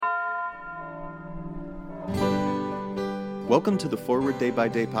Welcome to the Forward Day by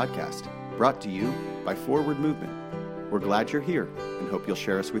Day podcast, brought to you by Forward Movement. We're glad you're here and hope you'll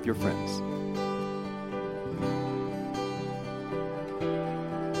share us with your friends.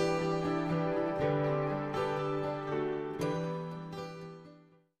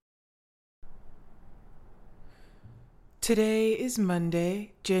 Today is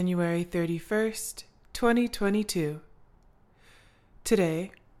Monday, January 31st, 2022.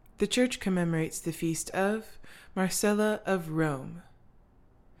 Today, the Church commemorates the feast of Marcella of Rome.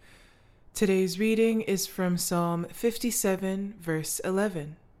 Today's reading is from Psalm 57, verse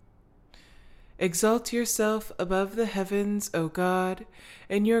 11. Exalt yourself above the heavens, O God,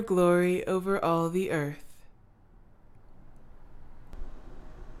 and your glory over all the earth.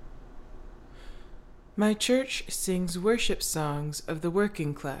 My church sings worship songs of the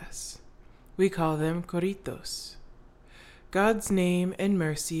working class. We call them corritos. God's name and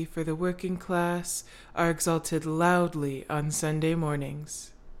mercy for the working class are exalted loudly on Sunday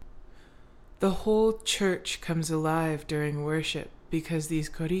mornings. The whole church comes alive during worship because these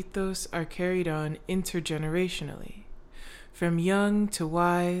corritos are carried on intergenerationally. From young to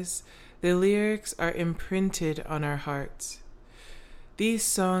wise, the lyrics are imprinted on our hearts. These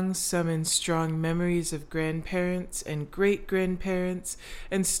songs summon strong memories of grandparents and great-grandparents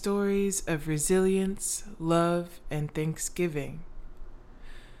and stories of resilience, love, and thanksgiving.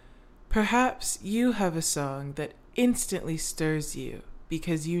 Perhaps you have a song that instantly stirs you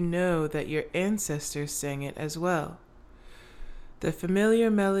because you know that your ancestors sang it as well. The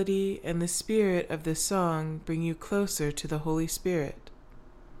familiar melody and the spirit of the song bring you closer to the Holy Spirit.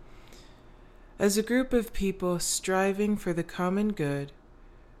 As a group of people striving for the common good,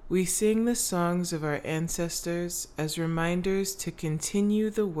 we sing the songs of our ancestors as reminders to continue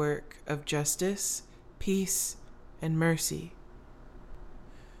the work of justice, peace, and mercy.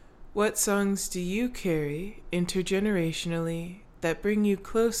 What songs do you carry intergenerationally that bring you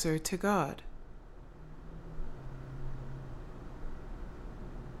closer to God?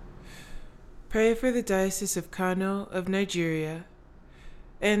 Pray for the Diocese of Kano of Nigeria.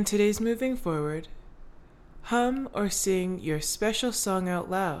 And today's moving forward, hum or sing your special song out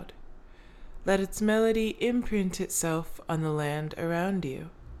loud. Let its melody imprint itself on the land around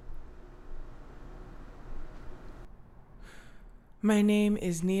you. My name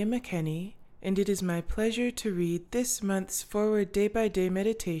is Nia McKenney, and it is my pleasure to read this month's Forward Day by Day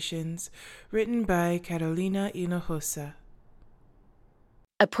Meditations written by Carolina Hinojosa.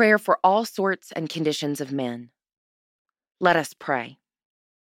 A prayer for all sorts and conditions of men. Let us pray.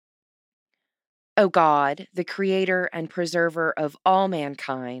 O God, the creator and preserver of all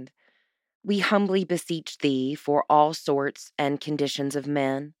mankind, we humbly beseech thee for all sorts and conditions of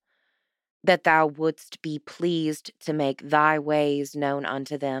men, that thou wouldst be pleased to make thy ways known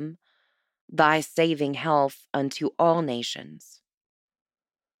unto them, thy saving health unto all nations.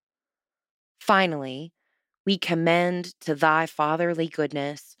 Finally, we commend to thy fatherly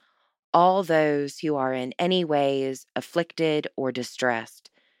goodness all those who are in any ways afflicted or distressed,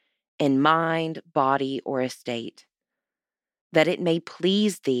 in mind, body, or estate, that it may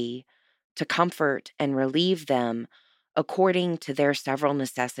please thee to comfort and relieve them according to their several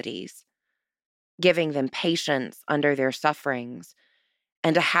necessities, giving them patience under their sufferings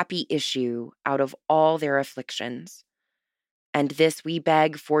and a happy issue out of all their afflictions. And this we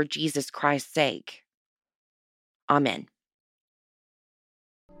beg for Jesus Christ's sake. Amen.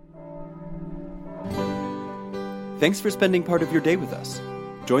 Thanks for spending part of your day with us.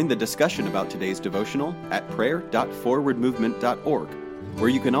 Join the discussion about today's devotional at prayer.forwardmovement.org, where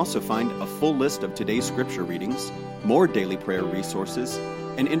you can also find a full list of today's scripture readings, more daily prayer resources,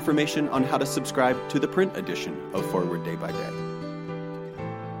 and information on how to subscribe to the print edition of Forward Day by Day.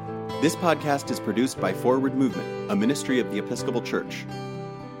 This podcast is produced by Forward Movement, a ministry of the Episcopal Church.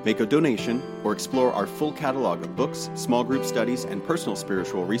 Make a donation or explore our full catalog of books, small group studies, and personal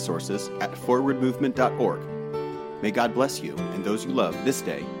spiritual resources at forwardmovement.org. May God bless you and those you love this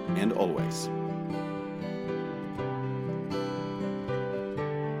day and always.